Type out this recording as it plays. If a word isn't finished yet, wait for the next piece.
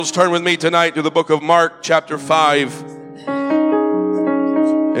Turn with me tonight to the book of Mark, chapter 5,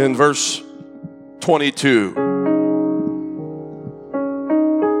 in verse 22.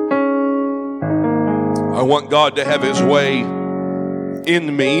 I want God to have His way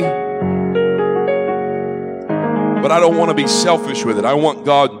in me, but I don't want to be selfish with it. I want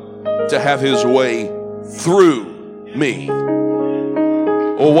God to have His way through me.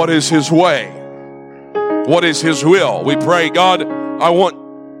 Well, what is His way? What is His will? We pray, God, I want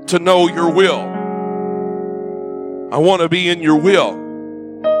to know your will. I want to be in your will.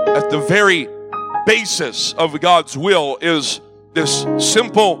 At the very basis of God's will is this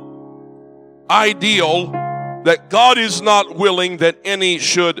simple ideal that God is not willing that any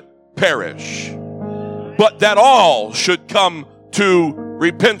should perish, but that all should come to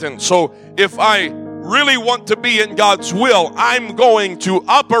repentance. So if I really want to be in God's will, I'm going to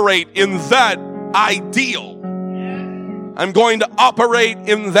operate in that ideal. I'm going to operate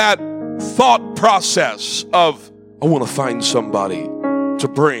in that thought process of, I want to find somebody to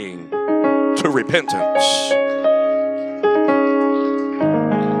bring to repentance.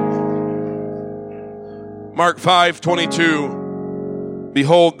 Mark 5:22.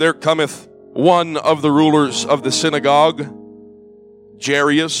 Behold, there cometh one of the rulers of the synagogue,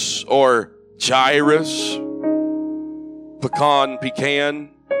 Jairus or Jairus, pecan.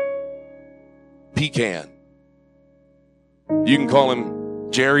 You can call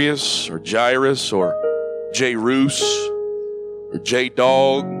him Jairus or Jairus or Jairus or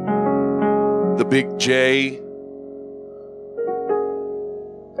J-Dog, the big J.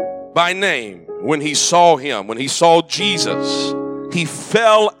 By name, when he saw him, when he saw Jesus, he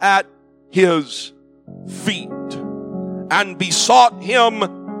fell at his feet and besought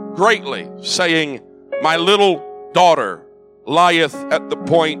him greatly, saying, my little daughter lieth at the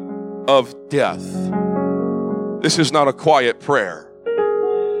point of death. This is not a quiet prayer.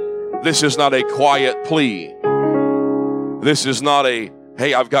 This is not a quiet plea. This is not a,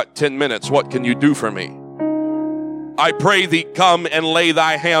 hey, I've got 10 minutes. What can you do for me? I pray thee, come and lay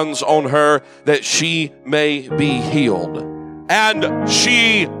thy hands on her that she may be healed. And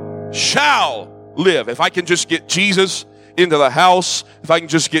she shall live. If I can just get Jesus into the house, if I can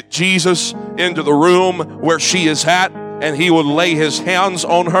just get Jesus into the room where she is at, and he will lay his hands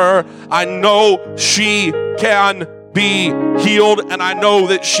on her, I know she can be healed, and I know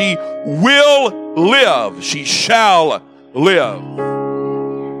that she will live. She shall live.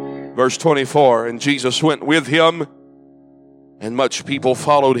 Verse 24, and Jesus went with him, and much people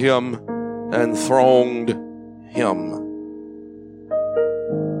followed him and thronged him.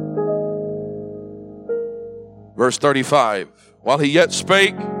 Verse 35, while he yet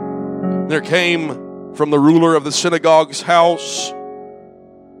spake, there came from the ruler of the synagogue's house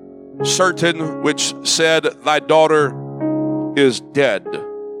certain which said, thy daughter is dead.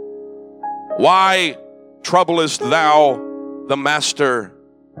 Why troublest thou the master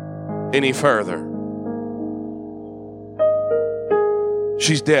any further?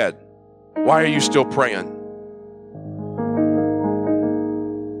 She's dead. Why are you still praying?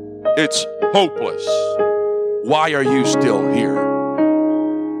 It's hopeless. Why are you still here?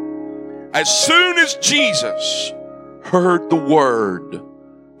 As soon as Jesus heard the word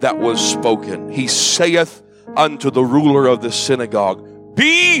that was spoken, he saith unto the ruler of the synagogue,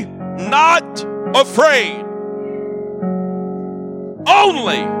 be not afraid,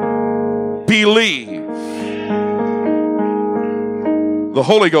 only believe. The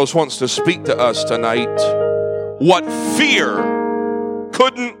Holy Ghost wants to speak to us tonight what fear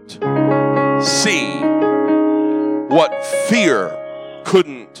couldn't see. What fear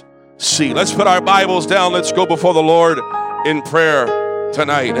couldn't see. Let's put our Bibles down. Let's go before the Lord in prayer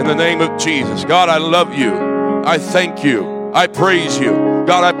tonight. In the name of Jesus. God, I love you. I thank you. I praise you.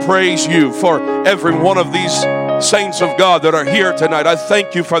 God, I praise you for every one of these saints of God that are here tonight. I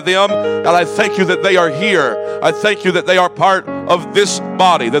thank you for them, and I thank you that they are here. I thank you that they are part of this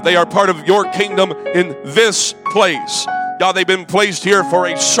body, that they are part of your kingdom in this place. God, they've been placed here for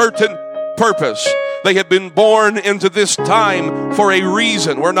a certain purpose. They have been born into this time for a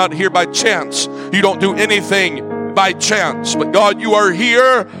reason. We're not here by chance. You don't do anything by chance. But God, you are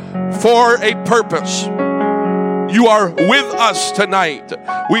here for a purpose. You are with us tonight.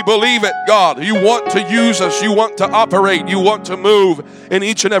 We believe it, God. You want to use us. You want to operate. You want to move in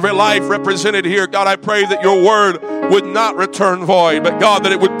each and every life represented here. God, I pray that your word would not return void, but God,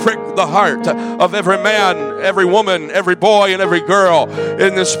 that it would prick the heart of every man, every woman, every boy, and every girl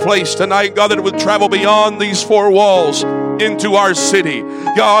in this place tonight. God, that it would travel beyond these four walls into our city.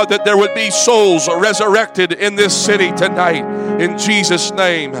 God, that there would be souls resurrected in this city tonight. In Jesus'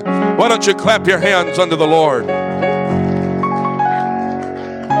 name. Why don't you clap your hands unto the Lord?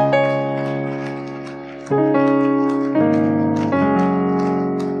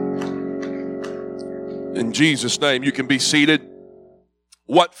 Jesus' name. You can be seated.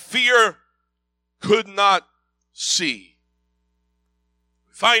 What fear could not see.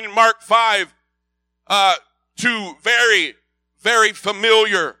 We find in Mark 5 two very, very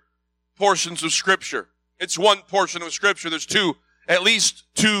familiar portions of Scripture. It's one portion of Scripture. There's at least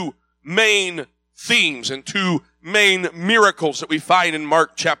two main themes and two main miracles that we find in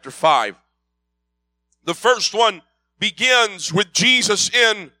Mark chapter 5. The first one begins with Jesus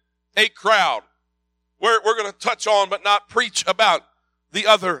in a crowd. We're going to touch on but not preach about the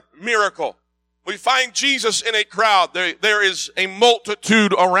other miracle. We find Jesus in a crowd. There is a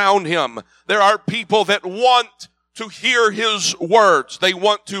multitude around him. There are people that want to hear his words. They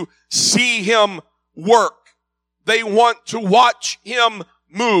want to see him work. They want to watch him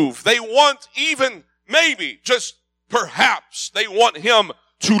move. They want even, maybe, just perhaps, they want him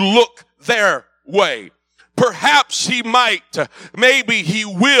to look their way. Perhaps he might, maybe he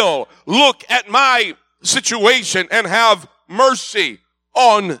will look at my situation and have mercy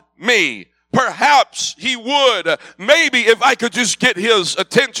on me. Perhaps he would. Maybe if I could just get his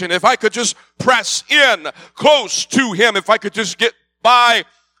attention, if I could just press in close to him, if I could just get by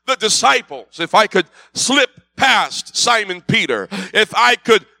the disciples, if I could slip past Simon Peter, if I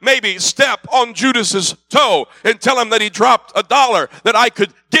could maybe step on Judas's toe and tell him that he dropped $1, that I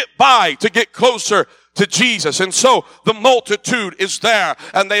could get by to get closer to Jesus. And so the multitude is there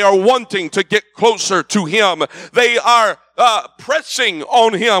and they are wanting to get closer to him. They are pressing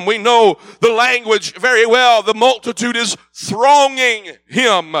on him. We know the language very well. The multitude is thronging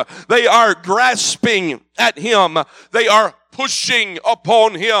him. They are grasping at him. They are pushing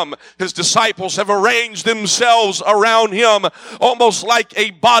upon him. His disciples have arranged themselves around him almost like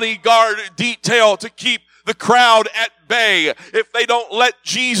a bodyguard detail to keep the crowd at bay. If they don't let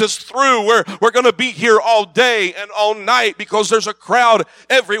Jesus through, we're going to be here all day and all night because there's a crowd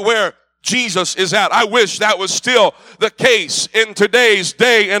everywhere Jesus is at. I wish that was still the case in today's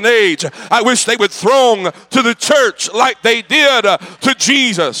day and age. I wish they would throng to the church like they did to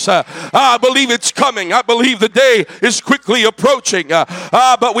Jesus. I believe it's coming. I believe the day is quickly approaching.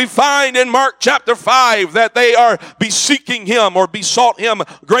 But we find in Mark chapter 5 that they are beseeching him or besought him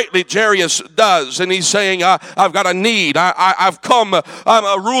greatly. Jairus does. And he's saying, I've got a need. I've come.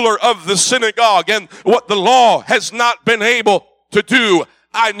 I'm a ruler of the synagogue. And what the law has not been able to do,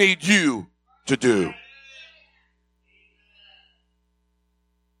 I need you to do.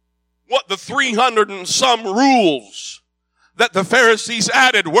 What the 300 and some rules that the Pharisees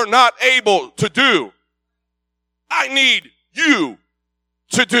added were not able to do, I need you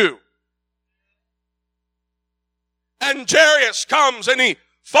to do. And Jairus comes and he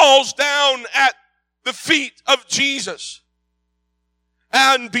falls down at the feet of Jesus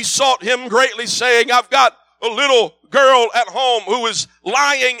and besought him greatly, saying, I've got a little girl at home who is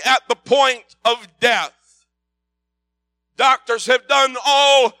lying at the point of death. Doctors have done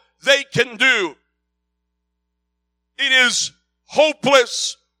all they can do. It is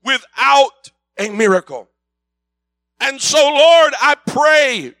hopeless without a miracle. And so, Lord, I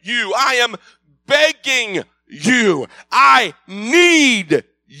pray you, I am begging you, I need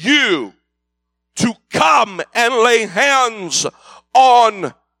you to come and lay hands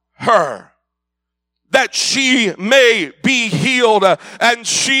on her, that she may be healed and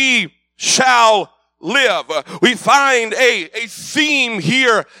she shall live. We find a theme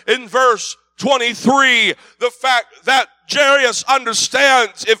here in verse 23. The fact that Jairus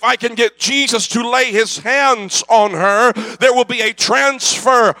understands if I can get Jesus to lay his hands on her, there will be a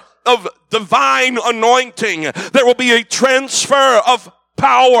transfer of divine anointing. There will be a transfer of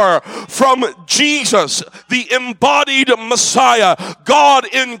power from Jesus, the embodied Messiah, God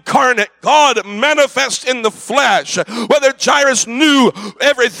incarnate, God manifest in the flesh. Whether Jairus knew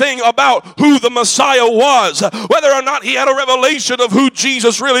everything about who the Messiah was, whether or not he had a revelation of who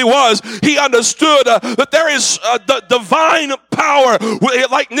Jesus really was, he understood that there is the divine power.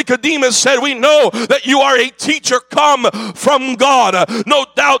 Like Nicodemus said, we know that you are a teacher come from God. No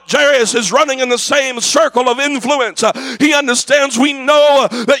doubt Jairus is running in the same circle of influence. He understands, we know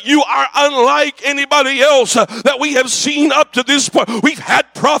that you are unlike anybody else that we have seen up to this point. We've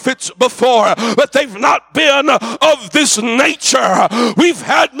had prophets before, but they've not been of this nature. We've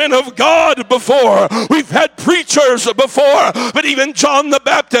had men of God before. We've had preachers before, but even John the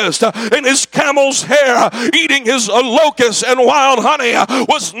Baptist in his camel's hair, eating his locusts and wild honey,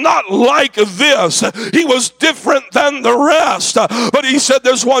 was not like this. He was different than the rest. But he said,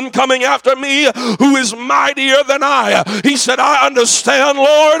 there's one coming after me who is mightier than I. He said, I understand understand,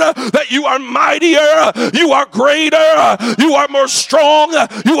 Lord, that you are mightier, you are greater, you are more strong,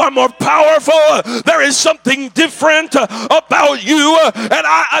 you are more powerful. There is something different about you, and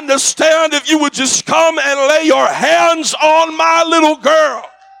I understand if you would just come and lay your hands on my little girl.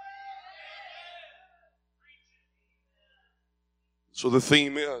 So the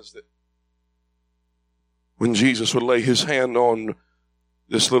theme is that when Jesus would lay his hand on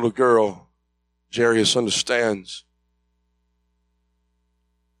this little girl, Jairus understands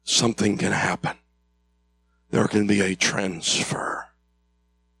something can happen. There can be a transfer.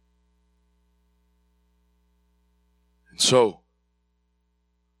 And so,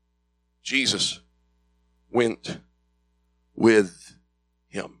 Jesus went with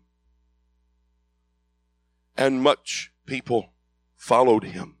him. And much people followed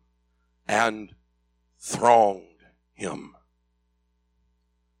him and thronged him.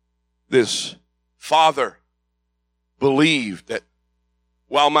 This father believed that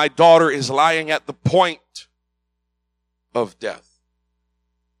while my daughter is lying at the point of death,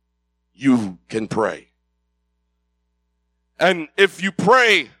 you can pray. And if you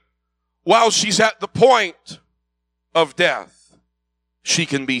pray while she's at the point of death, she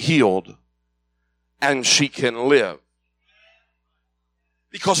can be healed and she can live.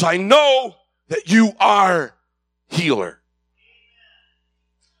 Because I know that you are healer.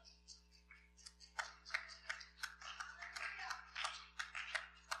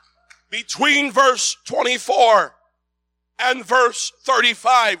 Between verse 24 and verse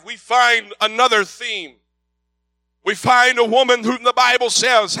 35, we find another theme. We find a woman whom the Bible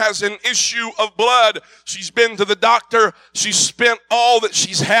says has an issue of blood. She's been to the doctor. She's spent all that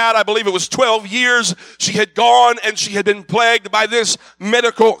she's had. I believe it was 12 years. She had gone and she had been plagued by this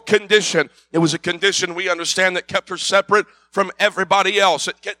medical condition. It was a condition, we understand, that kept her separate from everybody else.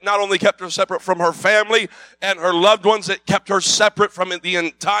 It not only kept her separate from her family and her loved ones, it kept her separate from the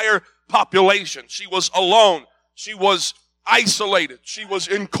entire population. She was alone. She was isolated. She was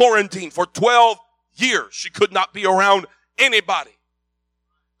in quarantine for 12 years. She could not be around anybody.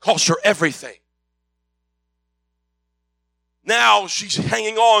 Cost her everything. Now she's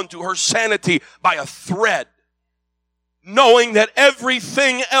hanging on to her sanity by a thread, knowing that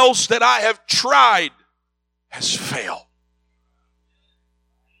everything else that I have tried has failed.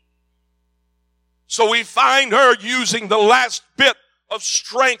 So we find her using the last bit of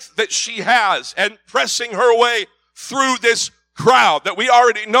strength that she has and pressing her way through this crowd that we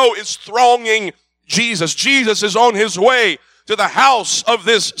already know is thronging Jesus. Jesus is on his way to the house of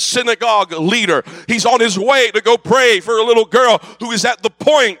this synagogue leader. He's on his way to go pray for a little girl who is at the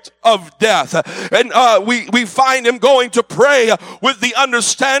point of death. And we find him going to pray with the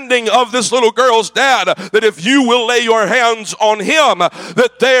understanding of this little girl's dad, that if you will lay your hands on him,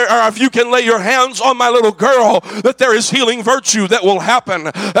 that if you can lay your hands on my little girl, that there is healing virtue that will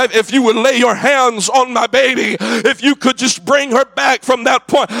happen. If you would lay your hands on my baby, if you could just bring her back from that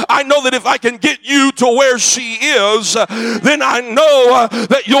point. I know that if I can get you to where she is, then I know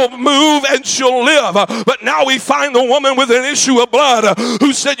that you'll move and she'll live. But now we find the woman with an issue of blood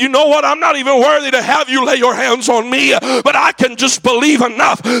who said, you know what, I'm not even worthy to have you lay your hands on me, but I can just believe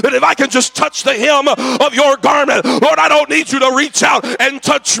enough that if I can just touch the hem of your garment, Lord, I don't need you to reach out and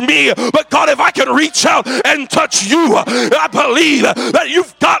touch me, but God, if I can reach out and touch you, I believe that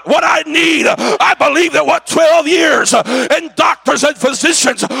you've got what I need. I believe that what 12 years and doctors and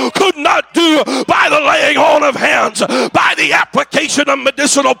physicians could not do by the laying on of hands, by the application of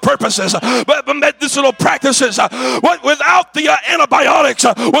medicinal purposes, medicinal practices, without the antibiotics,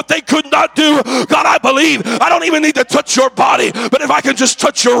 what they could not do. God, I believe I don't even need to touch your body, but if I can just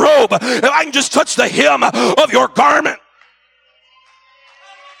touch your robe, if I can just touch the hem of your garment.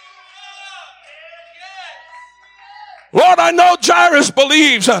 Lord, I know Jairus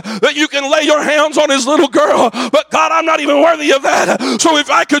believes that you can lay your hands on his little girl, but God, I'm not even worthy of that. So if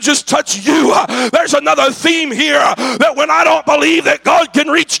I could just touch you, there's another theme here, that when I don't believe that God can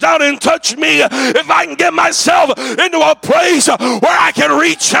reach down and touch me, if I can get myself into a place where I can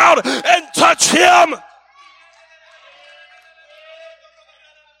reach out and touch him.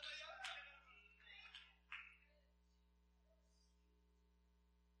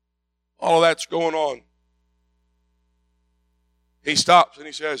 All of that's going on. He stops and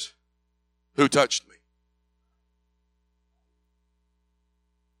he says, who touched me?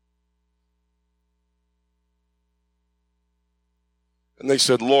 And they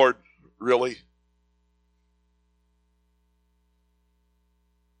said, Lord, really?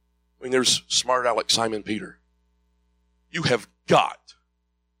 I mean, there's smart Alex Simon Peter. You have got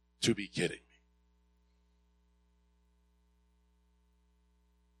to be kidding me.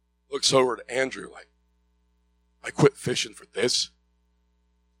 Looks over to Andrew like, I quit fishing for this.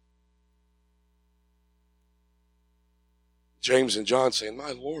 James and John saying,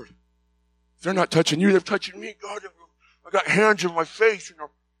 my Lord, if they're not touching you, they're touching me. God, I got hands in my face and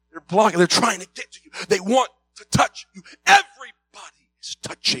they're blocking. They're trying to get to you. They want to touch you. Everybody is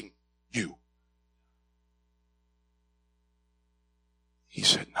touching you. He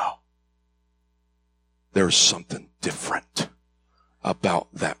said, no. There's something different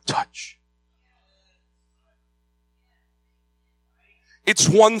about that touch. It's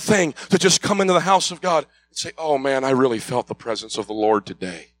one thing to just come into the house of God and say, oh man, I really felt the presence of the Lord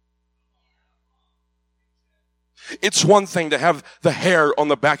today. It's one thing to have the hair on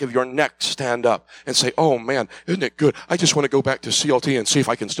the back of your neck stand up and say, oh man, isn't it good? I just want to go back to CLT and see if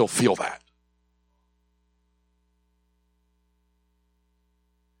I can still feel that.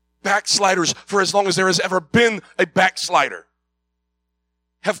 Backsliders, for as long as there has ever been a backslider,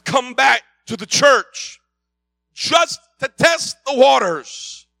 have come back to the church just to test the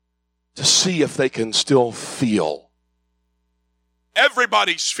waters to see if they can still feel.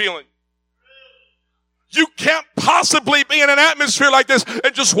 Everybody's feeling. You can't possibly be in an atmosphere like this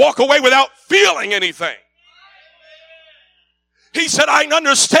and just walk away without feeling anything. He said, I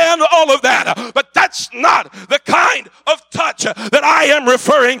understand all of that, but that's not the kind of touch that I am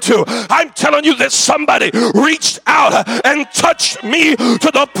referring to. I'm telling you that somebody reached out and touched me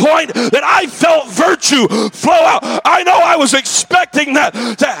to the point that I felt virtue flow out. I know I was expecting that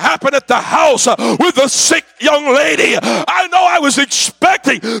to happen at the house with the sick young lady. I know I was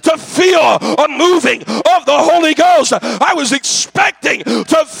expecting to feel a moving of the Holy Ghost. I was expecting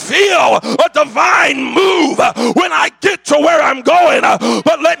to feel a divine move when I get to where I'm going.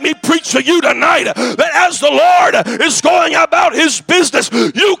 But let me preach to you tonight that as the Lord is going about his business,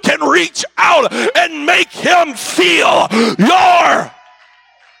 you can reach out and make him feel your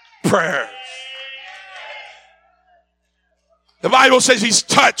prayers. The Bible says he's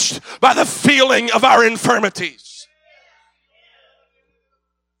touched by the feeling of our infirmities.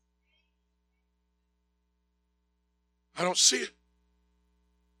 I don't see it.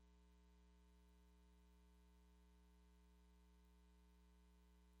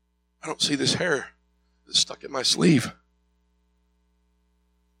 I don't see this hair that's stuck in my sleeve.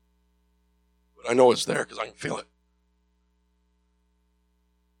 But I know it's there because I can feel it.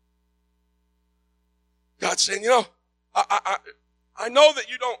 God's saying, I know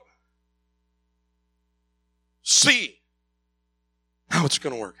that you don't see how it's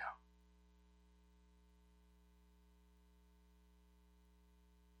going to work out.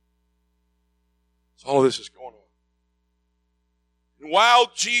 So all of this is going on. And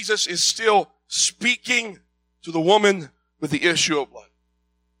while Jesus is still speaking to the woman with the issue of blood,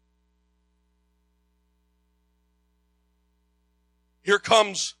 here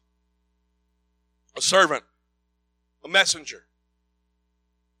comes a servant, a messenger,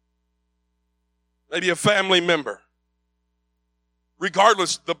 maybe a family member,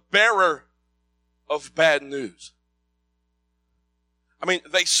 regardless, the bearer of bad news. I mean,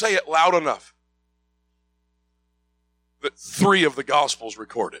 they say it loud enough that 3 of the Gospels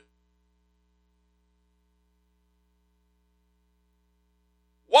record it.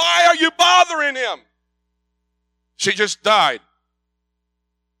 Why are you bothering him? She just died.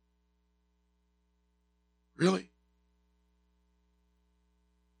 Really?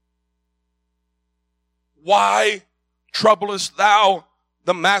 Why troublest thou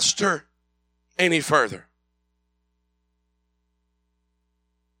the master any further?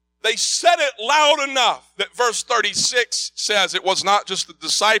 They said it loud enough that verse 36 says it was not just the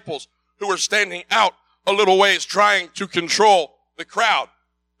disciples who were standing out a little ways trying to control the crowd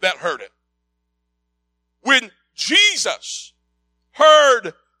that heard it. When Jesus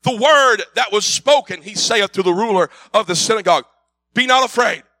heard the word that was spoken, he saith to the ruler of the synagogue, be not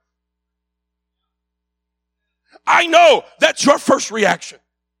afraid. I know that's your first reaction.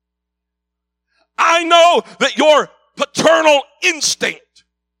 I know that your paternal instinct.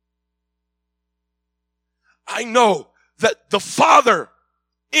 I know that the Father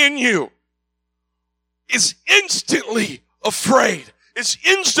in you is instantly afraid, is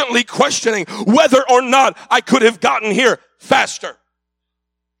instantly questioning whether or not I could have gotten here faster.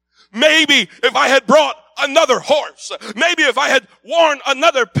 Maybe if I had brought another horse, maybe if I had worn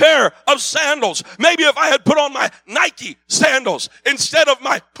another pair of sandals, maybe if I had put on my Nike sandals instead of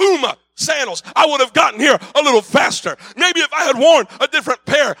my Puma sandals, I would have gotten here a little faster. Maybe if I had worn a different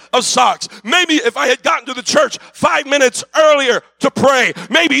pair of socks, maybe if I had gotten to the church 5 minutes earlier to pray,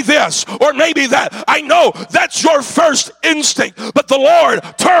 maybe this or maybe that. I know that's your first instinct, but the Lord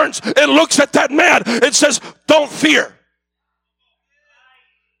turns and looks at that man and says, don't fear.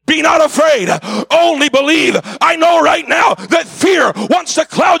 Be not afraid, only believe. I know right now that fear wants to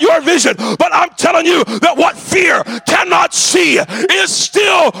cloud your vision, but I'm telling you that what fear cannot see is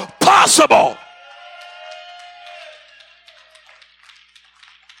still possible.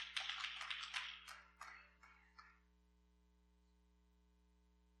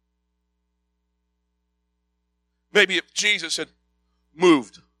 Maybe if Jesus had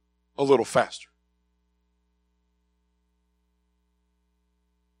moved a little faster.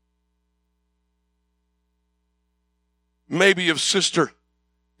 Maybe if Sister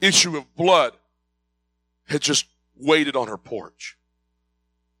Issue of Blood had just waited on her porch,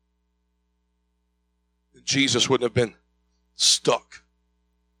 Jesus wouldn't have been stuck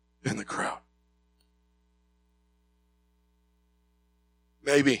in the crowd.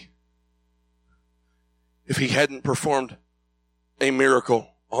 Maybe if he hadn't performed a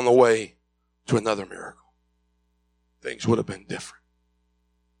miracle on the way to another miracle, things would have been different.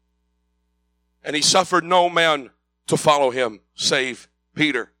 And he suffered no man to follow him, save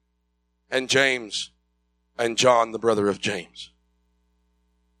Peter and James and John, the brother of James.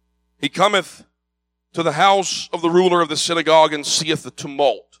 He cometh to the house of the ruler of the synagogue and seeth the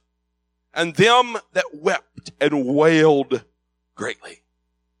tumult, and them that wept and wailed greatly.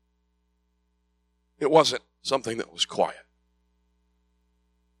 It wasn't something that was quiet.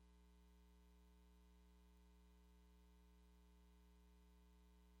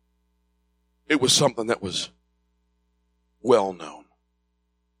 It was something that was well known.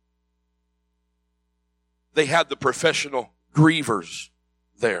 They had the professional grievers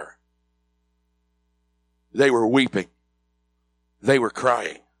there. They were weeping. They were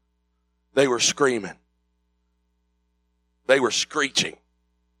crying. They were screaming. They were screeching.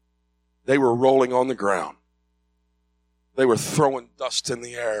 They were rolling on the ground. They were throwing dust in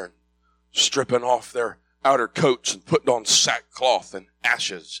the air and stripping off their outer coats and putting on sackcloth and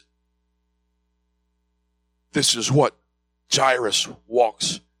ashes. This is what Jairus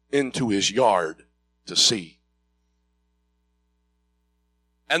walks into his yard to see.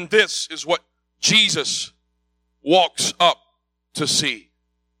 And this is what Jesus walks up to see.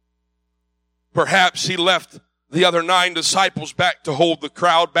 Perhaps he left the other 9 disciples back to hold the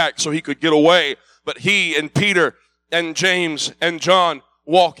crowd back so he could get away. But he and Peter and James and John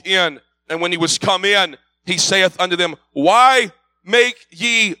walk in. And when he was come in, he saith unto them, Why make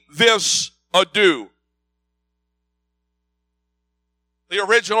ye this ado? The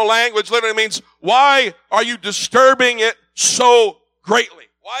original language literally means, why are you disturbing it so greatly?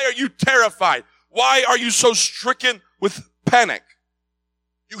 Why are you terrified? Why are you so stricken with panic?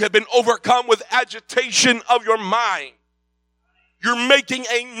 You have been overcome with agitation of your mind. You're making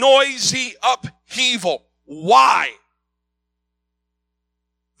a noisy upheaval. Why?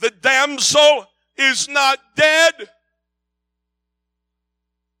 The damsel is not dead,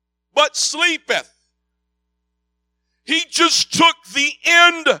 but sleepeth. He just took the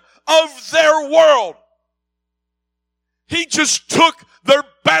end of their world. He just took their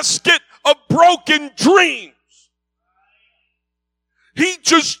basket of broken dreams. He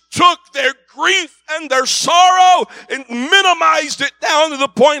just took their grief and their sorrow and minimized it down to the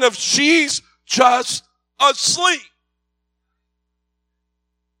point of she's just asleep.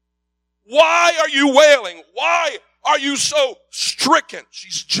 Why are you wailing? Why are you so stricken?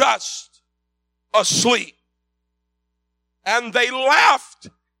 She's just asleep. And they laughed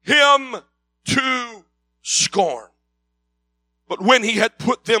him to scorn. But when he had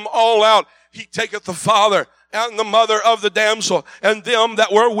put them all out, he taketh the father and the mother of the damsel and them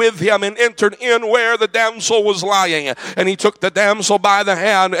that were with him and entered in where the damsel was lying. And he took the damsel by the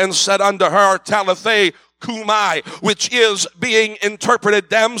hand and said unto her, Talitha Cumi, which is being interpreted,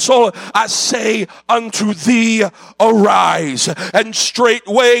 damsel, I say unto thee, arise. And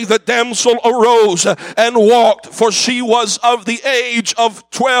straightway the damsel arose and walked, for she was of the age of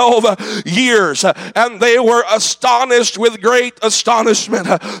 12 years. And they were astonished with great astonishment.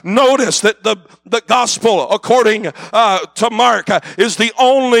 Notice that the gospel, according to Mark, is the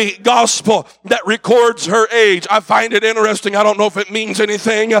only gospel that records her age. I find it interesting. I don't know if it means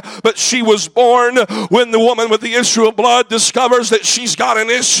anything, but she was born when the woman with the issue of blood discovers that she's got an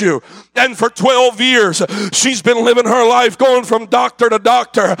issue. And for 12 years, she's been living her life going from doctor to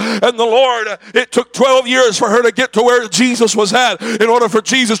doctor. And the Lord, it took 12 years for her to get to where Jesus was at in order for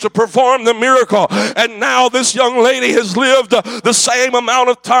Jesus to perform the miracle. And now this young lady has lived the same amount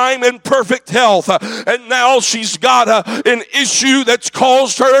of time in perfect health. And now she's got an issue that's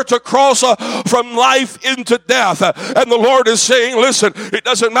caused her to cross from life into death. And the Lord is saying, listen, it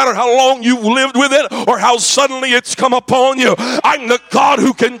doesn't matter how long you've lived with it or how suddenly it's come upon you. I'm the God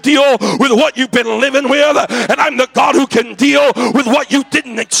who can deal with what you've been living with, and I'm the God who can deal with what you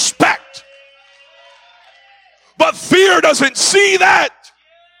didn't expect. But fear doesn't see that.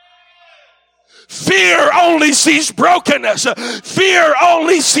 Fear only sees brokenness. Fear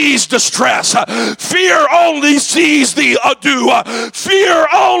only sees distress. Fear only sees the ado. Fear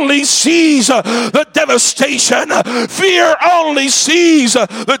only sees the devastation. Fear only sees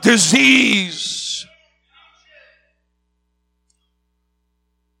the disease.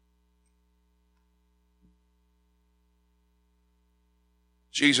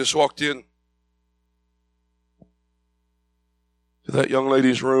 Jesus walked in to that young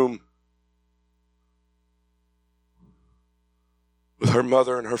lady's room with her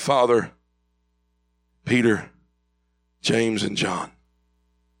mother and her father, Peter, James, and John.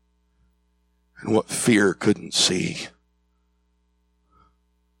 And what fear couldn't see,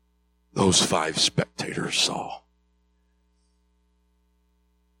 those 5 spectators saw.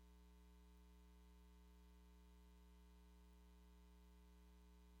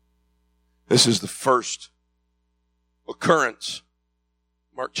 This is the first occurrence.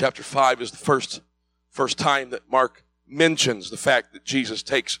 Mark chapter 5 is the first time that Mark mentions the fact that Jesus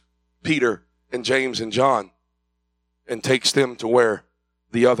takes Peter and James and John and takes them to where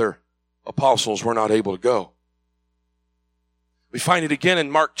the other apostles were not able to go. We find it again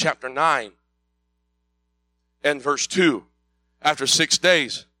in Mark chapter 9 and verse 2. After 6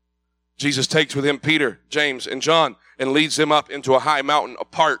 days, Jesus takes with him Peter, James, and John and leads them up into a high mountain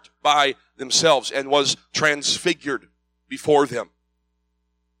apart by themselves and was transfigured before them.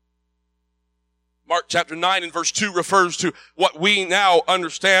 Mark chapter 9 and verse 2 refers to what we now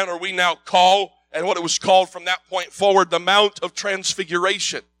understand, or we now call, and what it was called from that point forward, the Mount of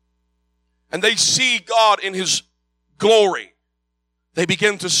Transfiguration. And they see God in His glory. They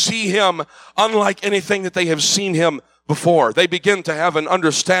begin to see Him unlike anything that they have seen Him before. They begin to have an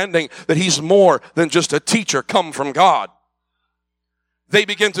understanding that He's more than just a teacher come from God. They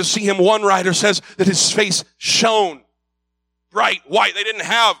begin to see Him. One writer says that His face shone bright white. They didn't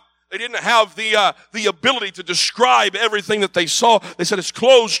have the ability to describe everything that they saw. They said his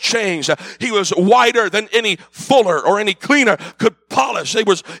clothes changed. He was whiter than any fuller or any cleaner could polish.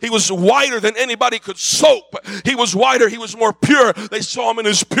 He was whiter than anybody could soap. He was whiter. He was more pure. They saw him in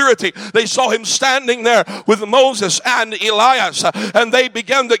his purity. They saw him standing there with Moses and Elias, and they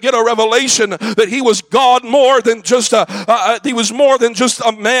began to get a revelation that he was God more than just he was more than just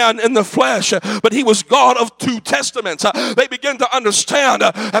a man in the flesh, but he was God of 2 testaments. They began to understand,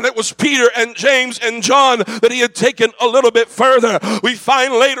 and it was Peter and James and John that he had taken a little bit further. We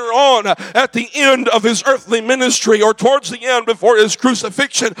find later on at the end of his earthly ministry, or towards the end before his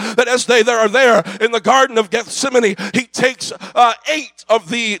crucifixion, that as they are there in the Garden of Gethsemane, he takes 8 of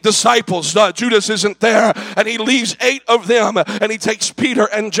the disciples. Judas isn't there, and he leaves 8 of them, and he takes Peter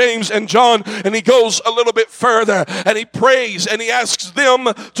and James and John, and he goes a little bit further, and he prays, and he asks them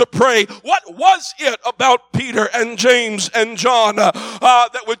to pray. What was it about Peter and James and John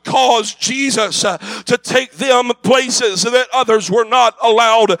that would cause Jesus to take them places that others were not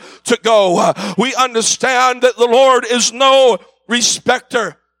allowed to go? We understand that the Lord is no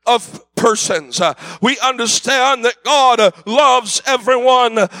respecter of persons. We understand that God loves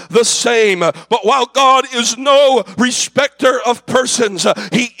everyone the same. But while God is no respecter of persons,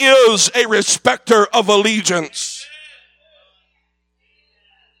 He is a respecter of allegiance.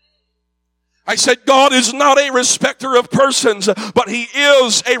 I said God is not a respecter of persons, but He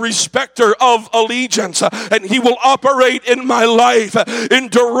is a respecter of allegiance. And He will operate in my life in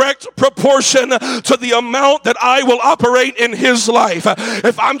direct proportion to the amount that I will operate in His life.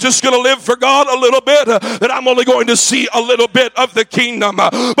 If I'm just going to live for God a little bit, then I'm only going to see a little bit of the kingdom.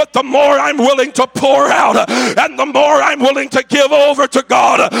 But the more I'm willing to pour out, and the more I'm willing to give over to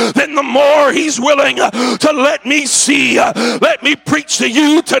God, then the more He's willing to let me see. Let me preach to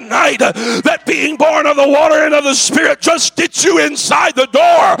you tonight that being born of the water and of the Spirit just gets you inside the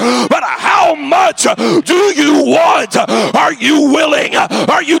door. But how much do you want? Are you willing?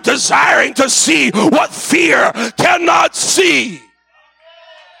 Are you desiring to see what fear cannot see?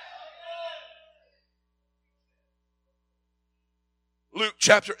 Luke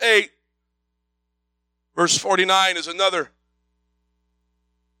chapter 8, verse 49 is another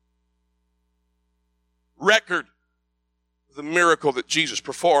record the miracle that Jesus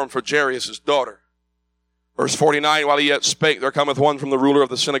performed for Jairus' daughter. Verse 49, while he yet spake, there cometh one from the ruler of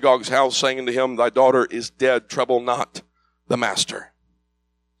the synagogue's house, saying unto him, Thy daughter is dead, trouble not the master.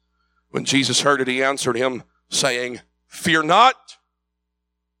 When Jesus heard it, he answered him, saying, Fear not,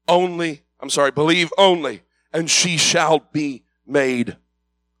 believe only, and she shall be made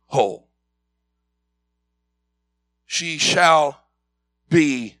whole. she shall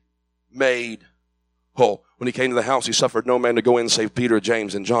be made whole. When he came to the house, he suffered no man to go in save Peter,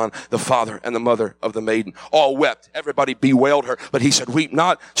 James, and John, the father and the mother of the maiden. All wept. Everybody bewailed her. But he said, weep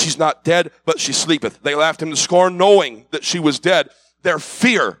not. She's not dead, but she sleepeth. They laughed him to scorn, knowing that she was dead. Their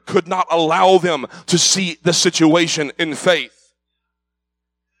fear could not allow them to see the situation in faith.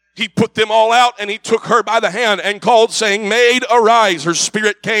 He put them all out, and he took her by the hand and called, saying, Maid, arise. Her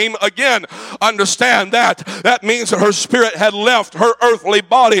spirit came again. Understand that. That means that her spirit had left her earthly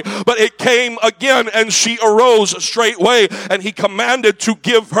body, but it came again, and she arose straightway, and he commanded to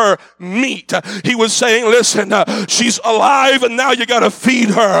give her meat. He was saying, listen, she's alive, and now you got to feed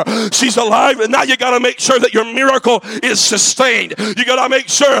her. She's alive, and now you got to make sure that your miracle is sustained. You got to make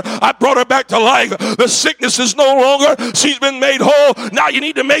sure I brought her back to life. The sickness is no longer. She's been made whole. Now you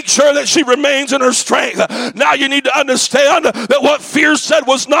need to make sure that she remains in her strength. Now you need to understand that what fear said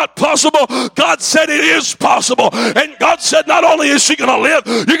was not possible, God said it is possible. And God said not only is she going to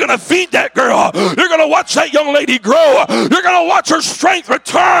live, you're going to feed that girl. You're going to watch that young lady grow. You're going to watch her strength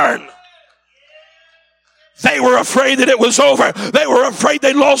return. They were afraid that it was over. They were afraid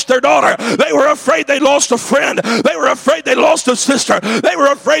they lost their daughter. They were afraid they lost a friend. They were afraid they lost a sister. They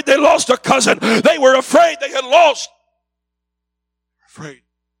were afraid they lost a cousin. They were afraid they had lost. Afraid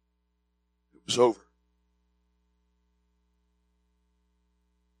it was over.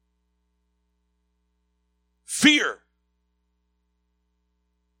 Fear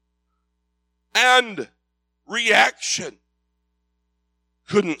and reaction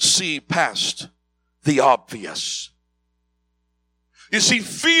couldn't see past the obvious. You see,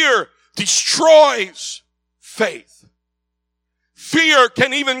 fear destroys faith. Fear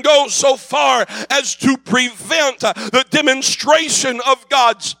can even go so far as to prevent the demonstration of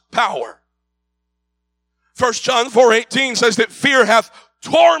God's power. 1 John 4:18 says that fear hath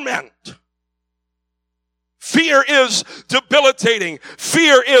torment. Fear is debilitating.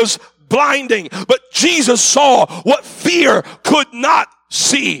 Fear is blinding. But Jesus saw what fear could not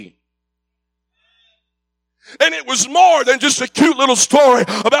see. And it was more than just a cute little story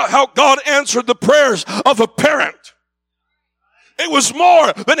about how God answered the prayers of a parent. It was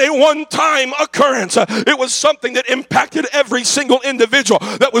more than a one-time occurrence. It was something that impacted every single individual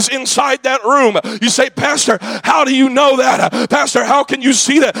that was inside that room. You say, Pastor, how do you know that? Pastor, how can you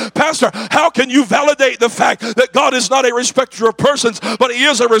see that? Pastor, how can you validate the fact that God is not a respecter of persons, but he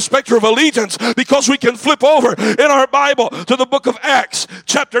is a respecter of allegiance? Because we can flip over in our Bible to the book of Acts,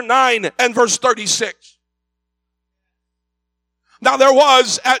 chapter 9 and verse 36. Now there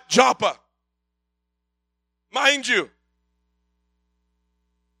was at Joppa, mind you,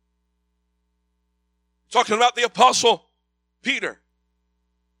 talking about the apostle Peter.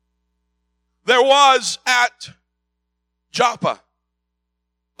 There was at Joppa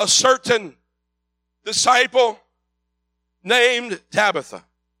a certain disciple named Tabitha,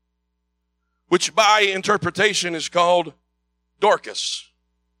 which by interpretation is called Dorcas.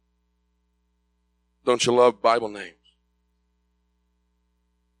 Don't you love Bible names?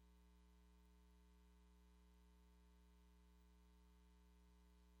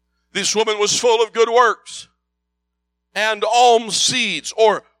 This woman was full of good works and alms seeds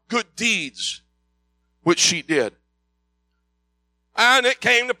or good deeds, which she did. And it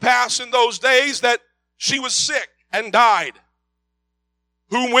came to pass in those days that she was sick and died,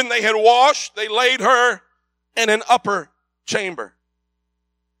 whom when they had washed, they laid her in an upper chamber.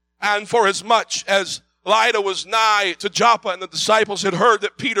 And for as much as Lydda was nigh to Joppa, and the disciples had heard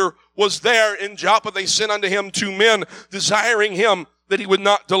that Peter was there in Joppa, they sent unto him 2 men, desiring him that he would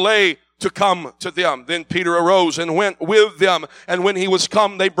not delay to come to them. Then Peter arose and went with them. And when he was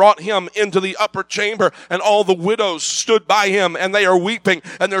come, they brought him into the upper chamber, and all the widows stood by him, and they are weeping,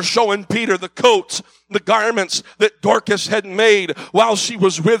 and they're showing Peter the coats, the garments that Dorcas had made while she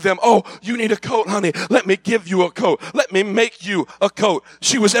was with them. Oh, you need a coat, honey. Let me give you a coat. Let me make you a coat.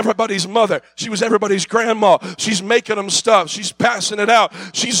 She was everybody's mother. She was everybody's grandma. She's making them stuff. She's passing it out.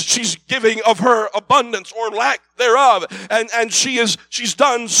 She's giving of her abundance or lack thereof. And she's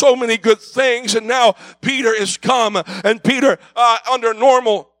done so many good things. And now Peter is come, and Peter, under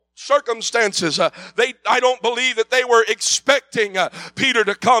normal circumstances, I don't believe that they were expecting Peter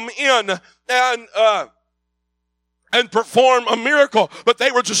to come in and perform a miracle, but they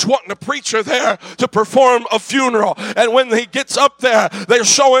were just wanting a preacher there to perform a funeral. And when he gets up there, they're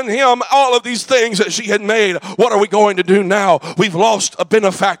showing him all of these things that she had made. What are we going to do now? We've lost a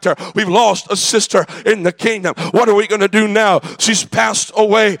benefactor. We've lost a sister in the kingdom. What are we going to do now? She's passed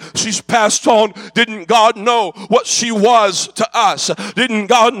away. She's passed on. Didn't God know what she was to us? Didn't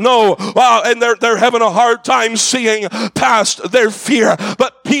God know? Wow, and they're having a hard time seeing past their fear.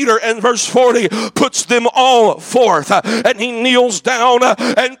 But Peter, in verse 40, puts them all forth, and he kneels down,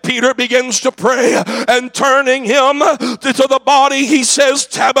 and Peter begins to pray, and turning him to the body, he says,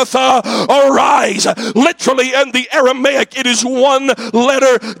 Tabitha, arise. Literally in the Aramaic, it is one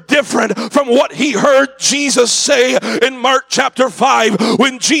letter different from what he heard Jesus say in Mark chapter 5.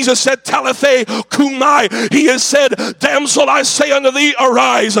 When Jesus said, Talitha cumi, he has said, damsel, I say unto thee,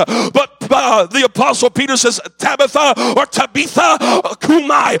 arise. But the apostle Peter says, Tabitha or Tabitha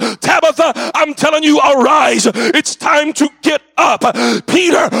cumi. Tabitha, I'm telling you, arise. It's time to get up.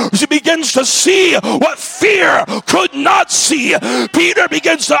 Peter begins to see what fear could not see. Peter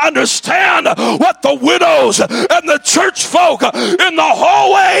begins to understand what the widows and the church folk in the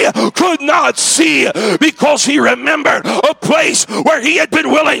hallway could not see, because he remembered a place where he had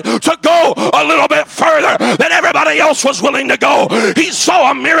been willing to go a little bit further than everybody else was willing to go. He saw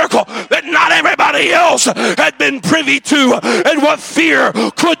a miracle that not everybody else had been privy to, and what fear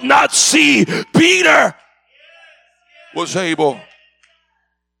could not see, Peter was able to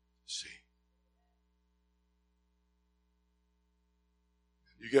see.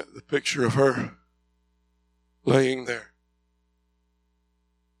 You get the picture of her laying there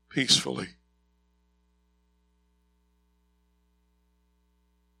peacefully.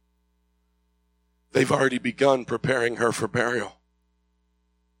 They've already begun preparing her for burial.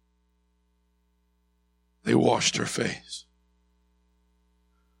 They washed her face.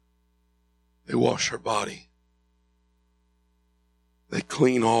 They wash her body. They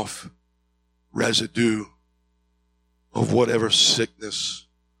clean off residue of whatever sickness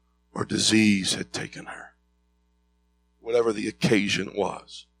or disease had taken her, whatever the occasion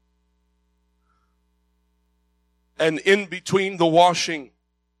was. And in between the washing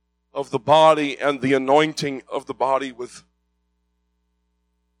of the body and the anointing of the body with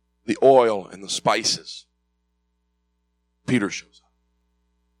the oil and the spices, Peter shows up.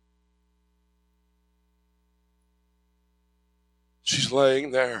 She's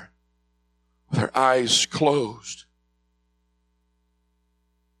laying there with her eyes closed.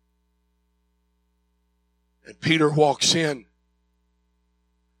 And Peter walks in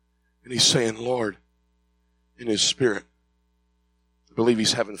and he's saying, Lord, in his spirit, I believe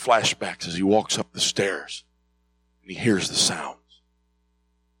he's having flashbacks as he walks up the stairs and he hears the sounds.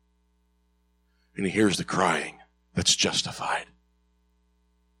 And he hears the crying that's justified.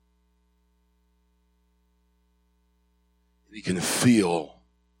 And he can feel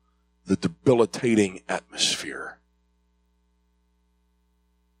the debilitating atmosphere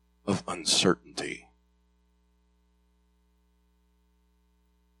of uncertainty.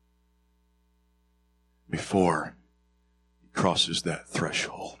 Before he crosses that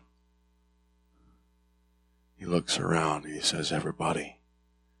threshold, he looks around and he says, everybody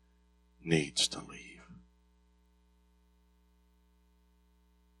needs to leave.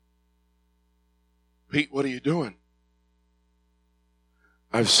 Pete, what are you doing?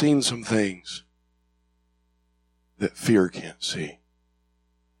 I've seen some things that fear can't see.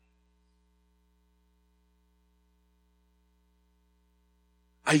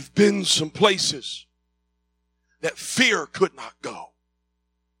 I've been some places that fear could not go.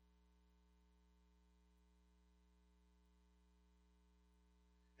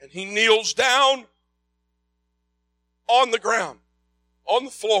 And he kneels down on the ground, on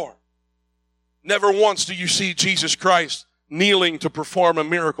the floor. Never once do you see Jesus Christ kneeling to perform a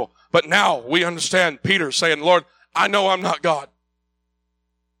miracle. But now we understand Peter saying, Lord, I know I'm not God,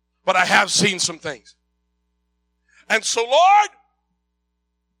 but I have seen some things. And so, Lord,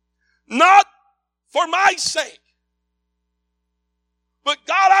 not for my sake, but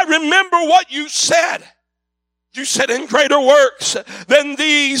God, I remember what you said. You said, in greater works than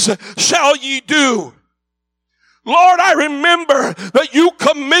these shall ye do. Lord, I remember that you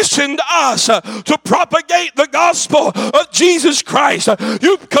commissioned us to propagate the gospel of Jesus Christ.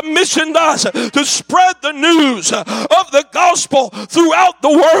 You commissioned us to spread the news of the gospel throughout the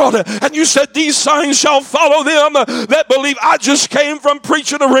world. And you said, these signs shall follow them that believe. I just came from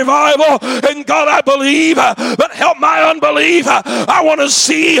preaching a revival, and God, I believe, but help my unbelief. I want to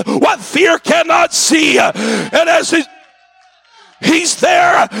see what fear cannot see. And as he's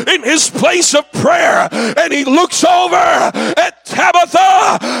there in his place of prayer, and he looks over at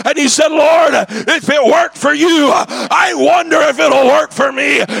Tabitha and he said, Lord, if it worked for you, I wonder if it'll work for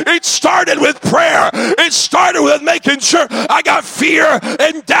me. It started with prayer. It started with making sure I got fear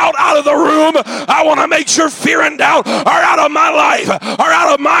and doubt out of the room. I want to make sure fear and doubt are out of my life, are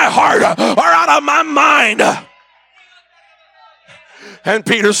out of my heart, are out of my mind. And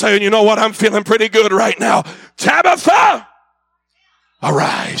Peter's saying, you know what? I'm feeling pretty good right now. Tabitha,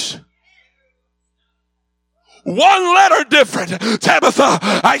 arise. one letter different. Tabitha,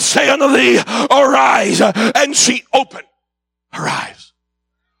 I say unto thee, arise. And she opened her eyes.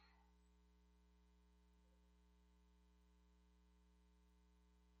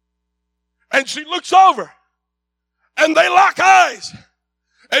 And she looks over, and they lock eyes.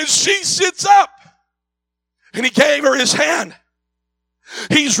 And she sits up, and he gave her his hand.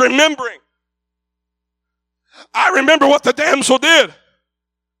 He's remembering. I remember what the damsel did.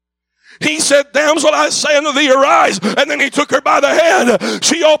 He said, damsel, I say unto thee, arise. And then he took her by the hand.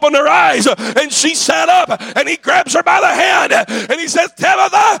 She opened her eyes, and she sat up, and he grabs her by the hand, and he says,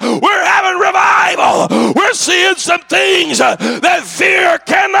 Tabitha, we're having revival. We're seeing some things that fear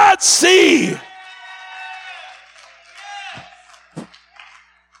cannot see.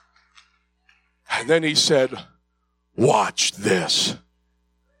 And then he said, watch this.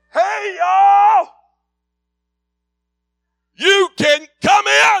 Hey, y'all! You can come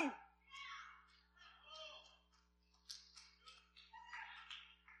in.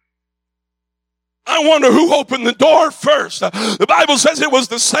 I wonder who opened the door first. The Bible says it was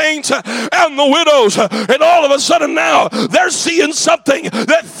the saints and the widows. And all of a sudden now, they're seeing something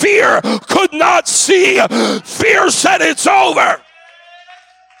that fear could not see. Fear said it's over.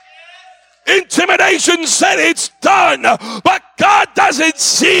 Intimidation said it's done. But God doesn't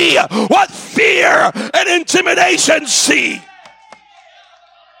see what fear and intimidation see.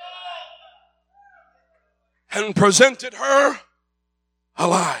 And presented her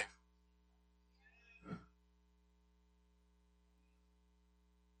alive.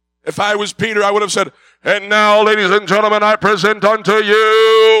 If I was Peter, I would have said, and now, ladies and gentlemen, I present unto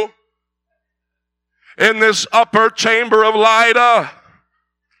you in this upper chamber of Lydda,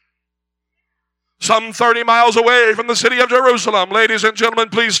 some 30 miles away from the city of Jerusalem. Ladies and gentlemen,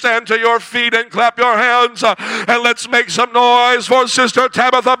 please stand to your feet and clap your hands, and let's make some noise for Sister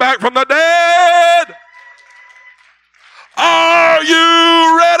Tabitha back from the dead. Are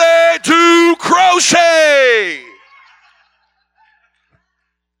you ready to crochet?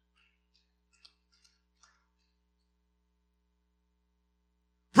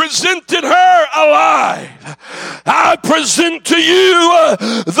 Presented her alive. I present to you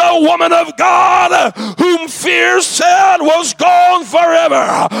the woman of God whom fear said was gone forever.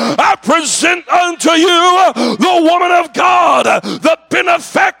 I present unto you the woman of God, the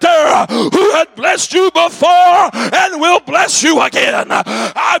benefactor who had blessed you before and will bless you again.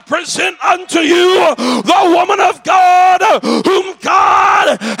 I present unto you the woman of God whom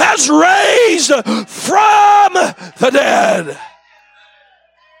God has raised from the dead.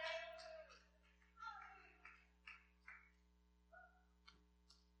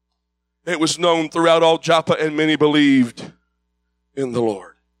 It was known throughout all Joppa, and many believed in the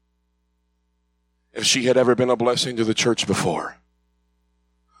Lord. If she had ever been a blessing to the church before,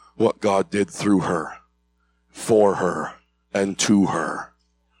 what God did through her, for her, and to her,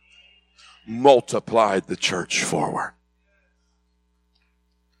 multiplied the church forward.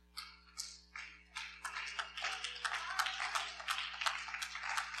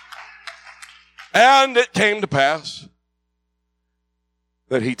 And it came to pass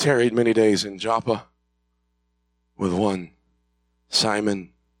that he tarried many days in Joppa with one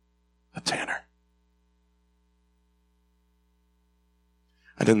Simon, a tanner.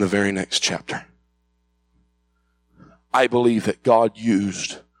 And in the very next chapter, I believe that God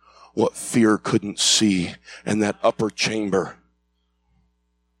used what fear couldn't see in that upper chamber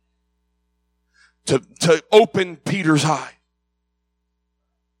to open Peter's eye.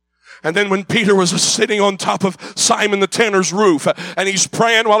 And then when Peter was sitting on top of Simon the tanner's roof, and he's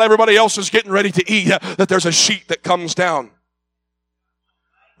praying while everybody else is getting ready to eat, that there's a sheet that comes down.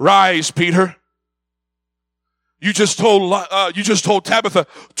 Rise, Peter. You just told Tabitha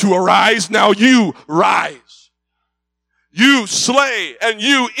to arise. Now you rise. You slay and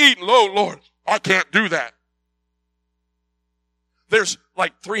you eat. Oh, Lord, I can't do that. There's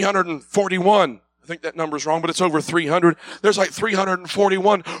like 341. I think that number's wrong, but it's over 300. There's like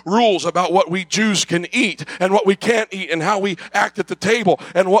 341 rules about what we Jews can eat and what we can't eat and how we act at the table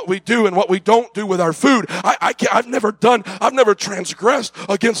and what we do and what we don't do with our food. I've never transgressed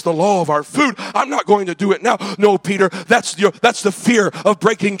against the law of our food. I'm not going to do it now. No, Peter, that's the fear of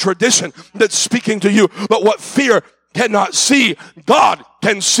breaking tradition that's speaking to you. But what fear cannot see, God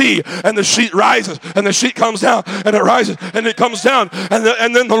can see. And the sheet rises, and the sheet comes down, and it rises, and it comes down,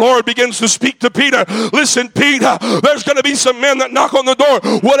 and then the Lord begins to speak to Peter. Listen, Peter, there's going to be some men that knock on the door.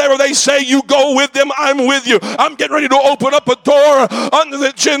 Whatever they say, you go with them. I'm with you. I'm getting ready to open up a door unto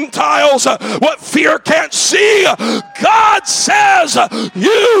the Gentiles. What fear can't see, God says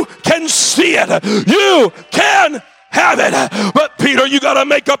you can see it. You can have it. But Peter, you got to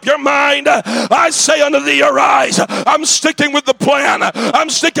make up your mind. I say unto thee, arise. I'm sticking with the plan. I'm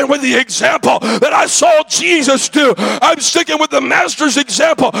sticking with the example that I saw Jesus do. I'm sticking with the master's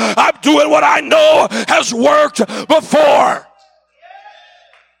example. I'm doing what I know has worked before.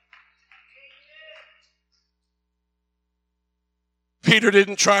 Peter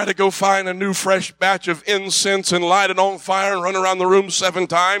didn't try to go find a new fresh batch of incense and light it on fire and run around the room 7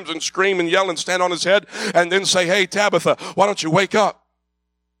 times and scream and yell and stand on his head and then say, hey, Tabitha, why don't you wake up?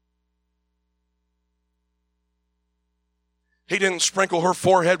 He didn't sprinkle her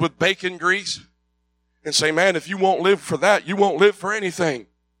forehead with bacon grease and say, man, if you won't live for that, you won't live for anything.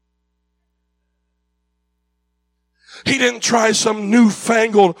 He didn't try some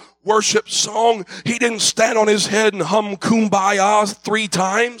newfangled worship song. He didn't stand on his head and hum Kumbaya 3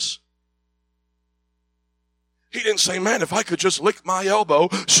 times. He didn't say, man, if I could just lick my elbow,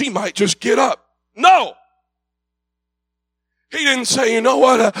 she might just get up. No. He didn't say, you know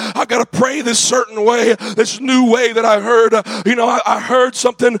what, I've got to pray this certain way, this new way that I heard. I heard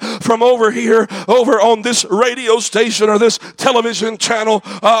something from over here, over on this radio station or this television channel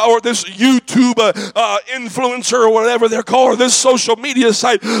or this YouTube influencer or whatever they're called, or this social media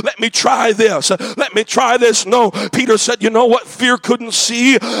site. Let me try this. Let me try this. No, Peter said, you know what fear couldn't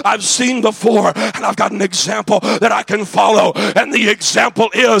see? I've seen before, and I've got an example that I can follow. And the example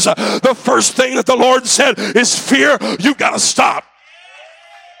is the first thing that the Lord said is fear, you've got to stop.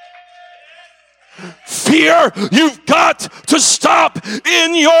 Fear, you've got to stop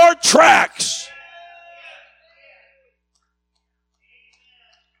in your tracks.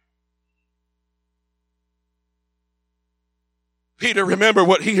 Peter remembered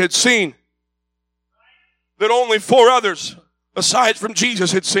what he had seen that only 4 others aside from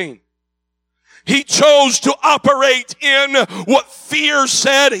Jesus had seen. He chose to operate in what fear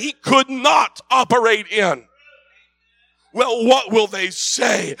said he could not operate in. Well, what will they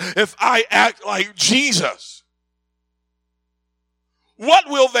say if I act like Jesus? What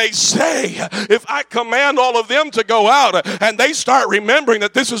will they say if I command all of them to go out and they start remembering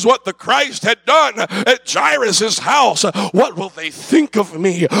that this is what the Christ had done at Jairus' house? What will they think of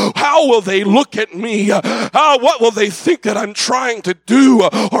me? How will they look at me? What will they think that I'm trying to do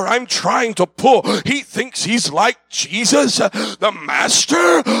or I'm trying to pull? He thinks he's like Jesus, the master?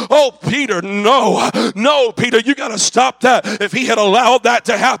 Oh, Peter, no, Peter, you got to stop that. If he had allowed that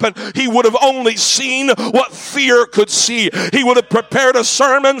to happen, he would have only seen what fear could see. He would have prepared a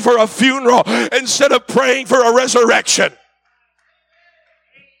sermon for a funeral instead of praying for a resurrection.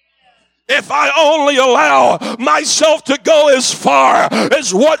 If I only allow myself to go as far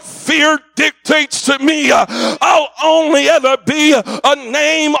as what fear dictates to me, I'll only ever be a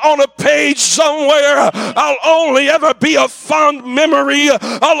name on a page somewhere. I'll only ever be a fond memory.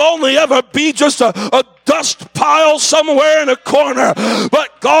 I'll only ever be just a dust pile somewhere in a corner.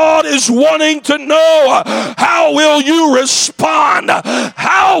 But God is wanting to know, how will you respond?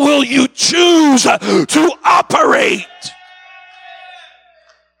 How will you choose to operate?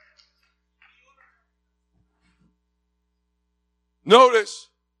 Notice,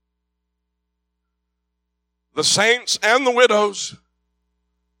 the saints and the widows,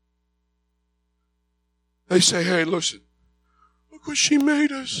 they say, hey, listen, look what she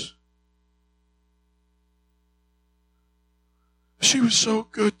made us. She was so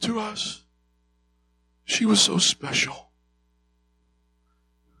good to us. She was so special.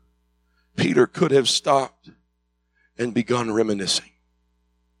 Peter could have stopped and begun reminiscing.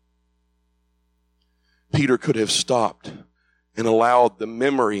 Peter could have stopped and allowed the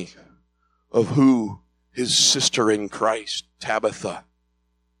memory of who his sister in Christ, Tabitha,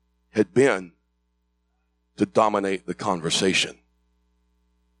 had been to dominate the conversation.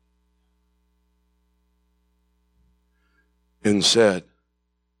 Instead,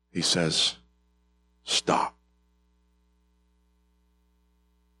 he says, stop.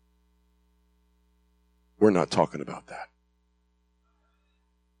 We're not talking about that.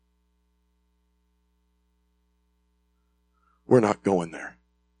 We're not going there.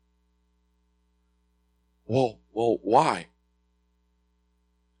 Well, why?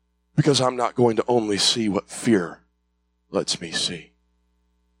 Because I'm not going to only see what fear lets me see.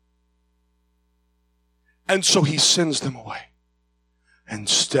 And so he sends them away and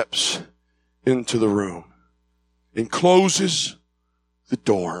steps into the room and closes the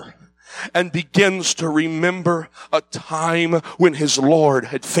door and begins to remember a time when his Lord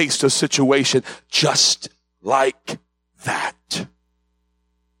had faced a situation just like that.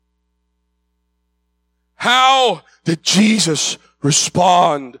 How did Jesus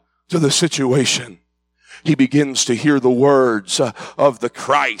respond to the situation? he begins to hear the words of the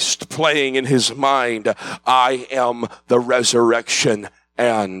Christ playing in his mind. I am the resurrection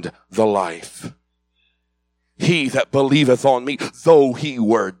and the life. He that believeth on me, though he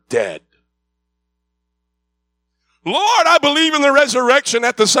were dead. Lord, I believe in the resurrection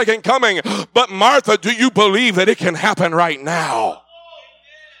at the second coming. But Martha, do you believe that it can happen right now?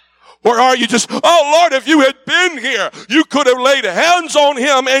 Or are you just, oh Lord, if you had been here, you could have laid hands on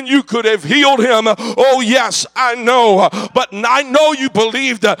him and you could have healed him. Oh yes, I know. But I know you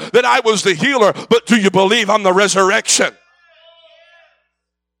believed that I was the healer. But do you believe I'm the resurrection?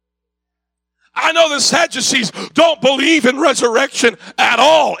 I know the Sadducees don't believe in resurrection at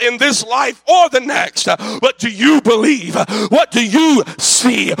all in this life or the next. But do you believe? What do you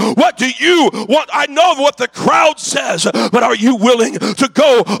see? What do you want? I know what the crowd says, but are you willing to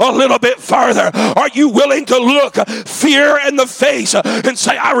go a little bit farther? Are you willing to look fear in the face and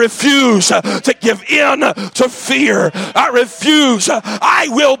say, I refuse to give in to fear. I refuse. I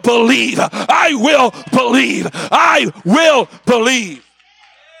will believe. I will believe. I will believe.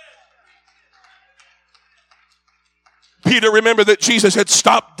 Peter remembered that Jesus had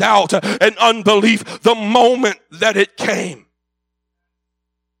stopped doubt and unbelief the moment that it came.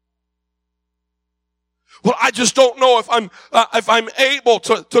 Well, I just don't know if I'm able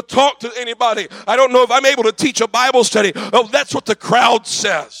to talk to anybody. I don't know if I'm able to teach a Bible study. Oh, that's what the crowd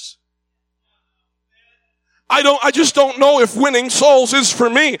says. I just don't know if winning souls is for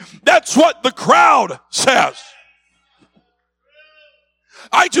me. That's what the crowd says.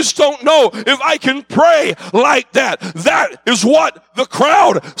 I just don't know if I can pray like that. That is what the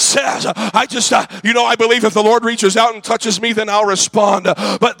crowd says. I believe if the Lord reaches out and touches me, then I'll respond.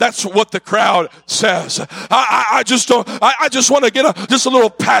 But that's what the crowd says. I just want to get just a little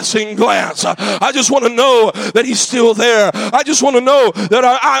passing glance. I just want to know that he's still there. I just want to know that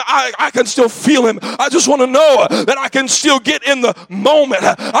I can still feel him. I just want to know that I can still get in the moment.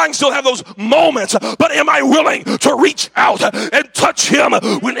 I can still have those moments. But am I willing to reach out and touch him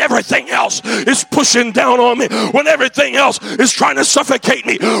when everything else is pushing down on me, when everything else is trying to suffocate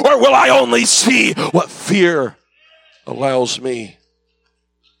me? Or will I only see what fear allows me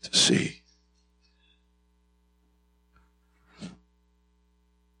to see?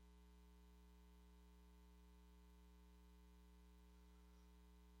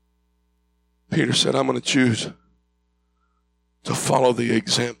 Peter said, I'm going to choose to follow the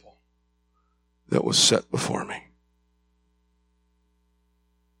example that was set before me.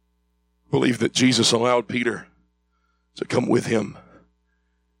 Believe that Jesus allowed Peter to come with him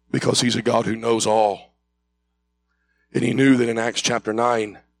because he's a God who knows all. And he knew that in Acts chapter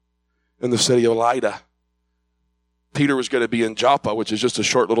 9, in the city of Lydda, Peter was going to be in Joppa, which is just a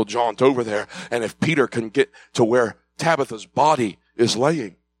short little jaunt over there. And if Peter can get to where Tabitha's body is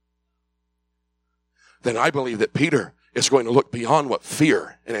laying, then I believe that Peter is going to look beyond what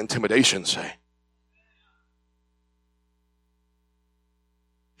fear and intimidation say.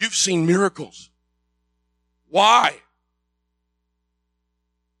 You've seen miracles. Why?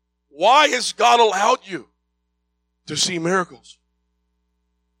 Why has God allowed you to see miracles?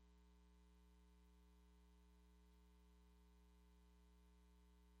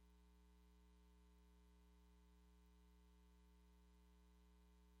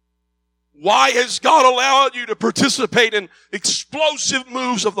 Why has God allowed you to participate in explosive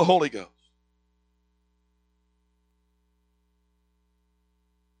moves of the Holy Ghost?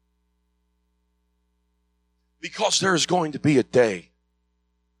 Because there is going to be a day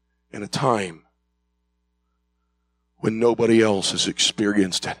and a time when nobody else has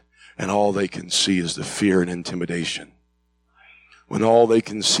experienced it and all they can see is the fear and intimidation. When all they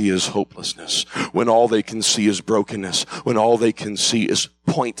can see is hopelessness. When all they can see is brokenness. When all they can see is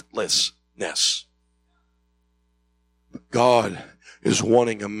pointlessness. But God is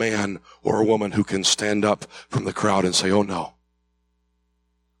wanting a man or a woman who can stand up from the crowd and say, oh no,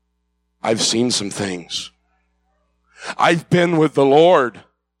 I've seen some things. I've been with the Lord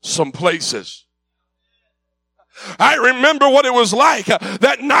some places. I remember what it was like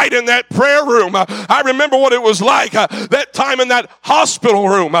that night in that prayer room. I remember what it was like that time in that hospital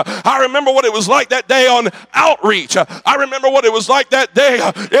room. I remember what it was like that day on outreach. I remember what it was like that day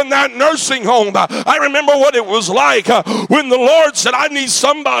in that nursing home. I remember what it was like when the Lord said, I need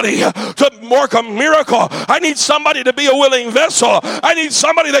somebody to work a miracle. I need somebody to be a willing vessel. I need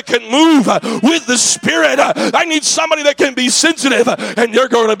somebody that can move with the Spirit. I need somebody that can be sensitive, and you're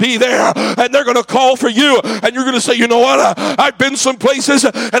going to be there, and they're going to call for you, and you're going to say, you know what? I've been some places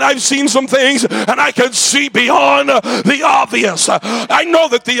and I've seen some things and I can see beyond the obvious. I know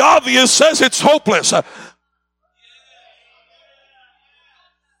that the obvious says it's hopeless.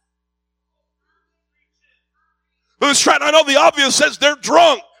 I know the obvious says they're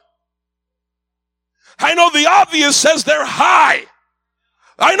drunk. I know the obvious says they're high.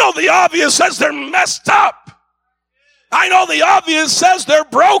 I know the obvious says they're messed up. I know the obvious says they're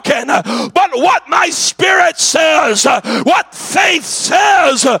broken, but what my spirit says, what faith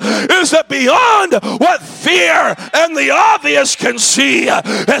says, is that beyond what fear and the obvious can see,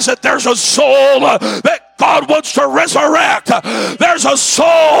 is that there's a soul that God wants to resurrect. There's a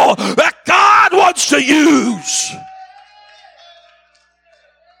soul that God wants to use.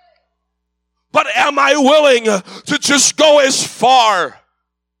 But am I willing to just go as far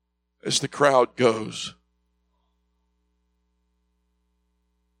as the crowd goes?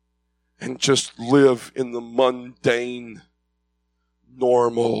 And just live in the mundane,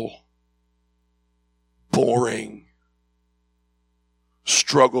 normal, boring,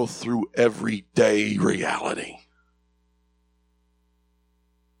 struggle through everyday reality.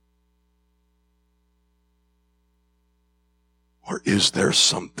 Or is there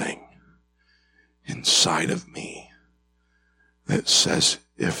something inside of me that says,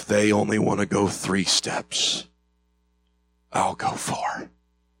 if they only want to go 3 steps, I'll go 4?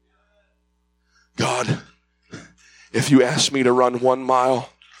 God, if you ask me to run 1 mile,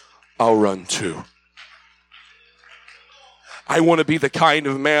 I'll run 2. I want to be the kind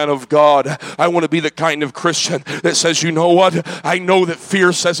of man of God. I want to be the kind of Christian that says, you know what? I know that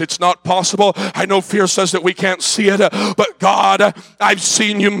fear says it's not possible. I know fear says that we can't see it. But God, I've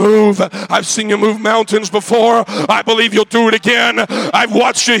seen you move. I've seen you move mountains before. I believe you'll do it again. I've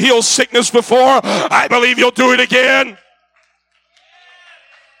watched you heal sickness before. I believe you'll do it again.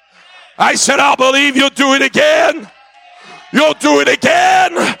 I said, I'll believe you'll do it again. You'll do it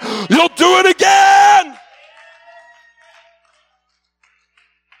again. You'll do it again.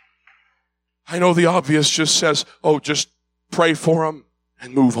 I know the obvious just says, oh, just pray for them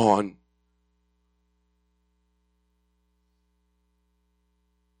and move on.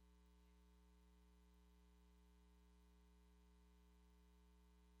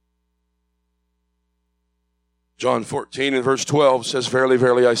 John 14 and verse 12 says, verily,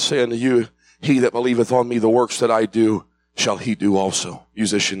 verily, I say unto you, he that believeth on me, the works that I do, shall he do also.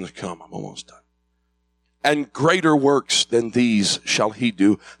 Musicians, come, I'm almost done. And greater works than these shall he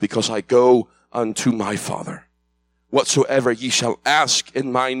do, because I go unto my Father. Whatsoever ye shall ask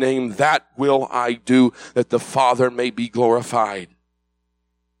in my name, that will I do, that the Father may be glorified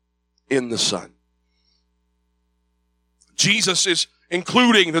in the Son. Jesus is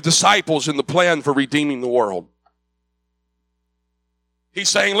including the disciples in the plan for redeeming the world. He's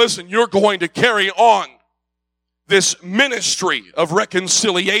saying, listen, you're going to carry on this ministry of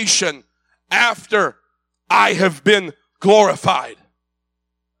reconciliation after I have been glorified.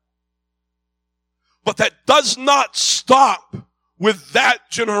 But that does not stop with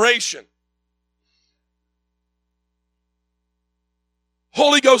that generation.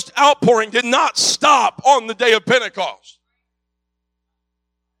 Holy Ghost outpouring did not stop on the day of Pentecost.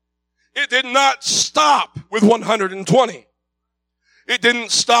 It did not stop with 120. It didn't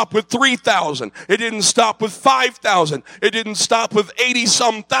stop with 3,000. It didn't stop with 5,000. It didn't stop with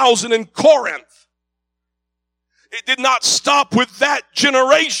 80-some thousand in Corinth. It did not stop with that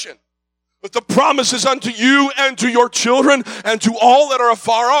generation. But the promise is unto you and to your children and to all that are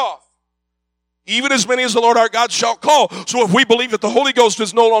afar off. Even as many as the Lord our God shall call. So if we believe that the Holy Ghost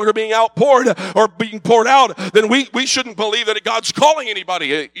is no longer being outpoured or being poured out, then we shouldn't believe that God's calling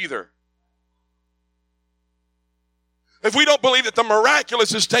anybody either. If we don't believe that the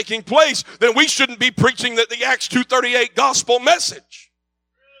miraculous is taking place, then we shouldn't be preaching the Acts 2:38 gospel message.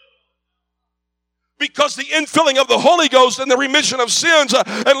 Because the infilling of the Holy Ghost and the remission of sins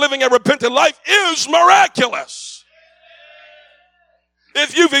and living a repentant life is miraculous.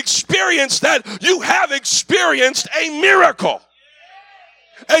 If you've experienced that, you have experienced a miracle.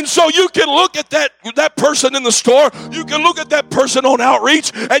 And so you can look at that person in the store, you can look at that person on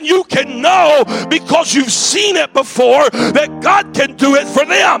outreach, and you can know, because you've seen it before, that God can do it for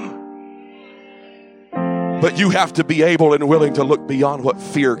them. But you have to be able and willing to look beyond what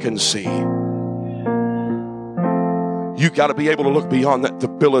fear can see. You got to be able to look beyond that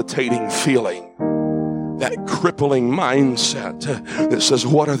debilitating feeling, that crippling mindset that says,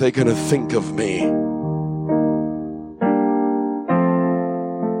 what are they going to think of me?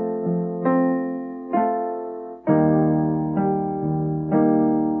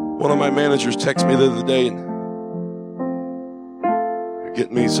 One of my managers texted me the other day and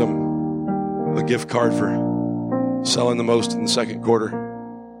get me a gift card for selling the most in the second quarter.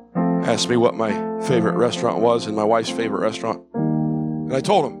 Asked me what my favorite restaurant was and my wife's favorite restaurant. And I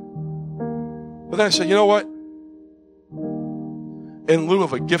told him. But then I said, you know what? In lieu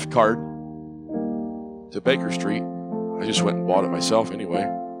of a gift card to Baker Street, I just went and bought it myself anyway.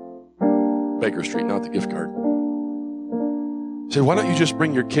 Baker Street, not the gift card. I said, why don't you just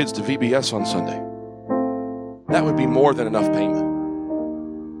bring your kids to VBS on Sunday? That would be more than enough payment.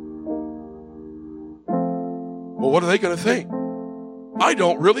 Well, what are they going to think? I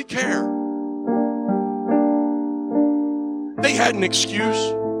don't really care. They had an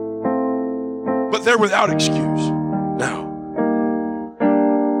excuse, but they're without excuse now.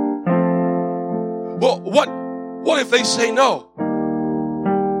 Well, what if they say no?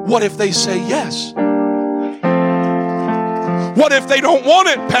 What if they say yes? What if they don't want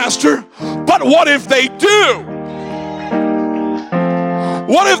it, Pastor? But what if they do?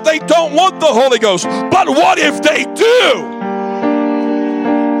 What if they don't want the Holy Ghost? But what if they do?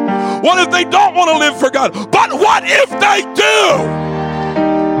 What if they don't want to live for God? But what if they do?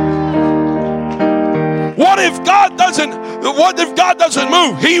 What if God doesn't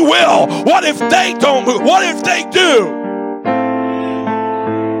move? He will. What if they don't move? What if they do?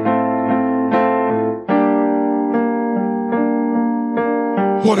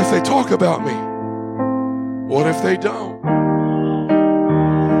 What if they talk about me? What if they don't?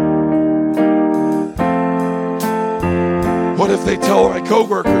 What if they tell my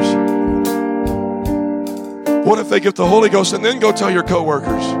coworkers? What if they get the Holy Ghost and then go tell your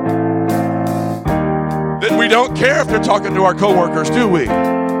coworkers? Then we don't care if they're talking to our coworkers, do we?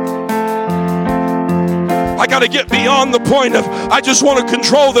 I got to get beyond the point of I just want to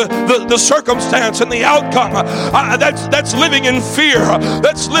control the circumstance and the outcome. That's living in fear.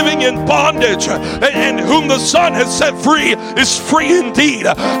 That's living in bondage. And whom the Son has set free is free indeed.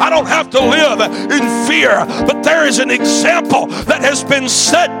 I don't have to live in fear, but there is an example that has been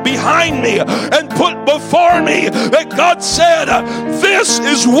set behind me and put before me that God said, this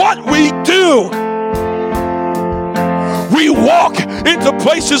is what we do. We walk into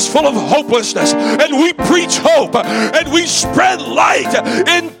places full of hopelessness and we preach hope and we spread light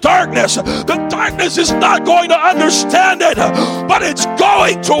in darkness. The darkness is not going to understand it, but it's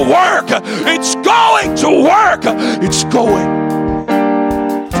going to work. It's going to work. It's going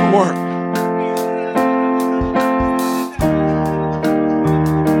to work.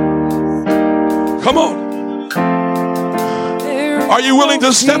 Come on. Are you willing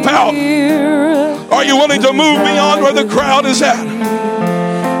to step out? Are you willing to move beyond where the crowd is at?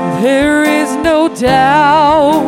 There is no doubt.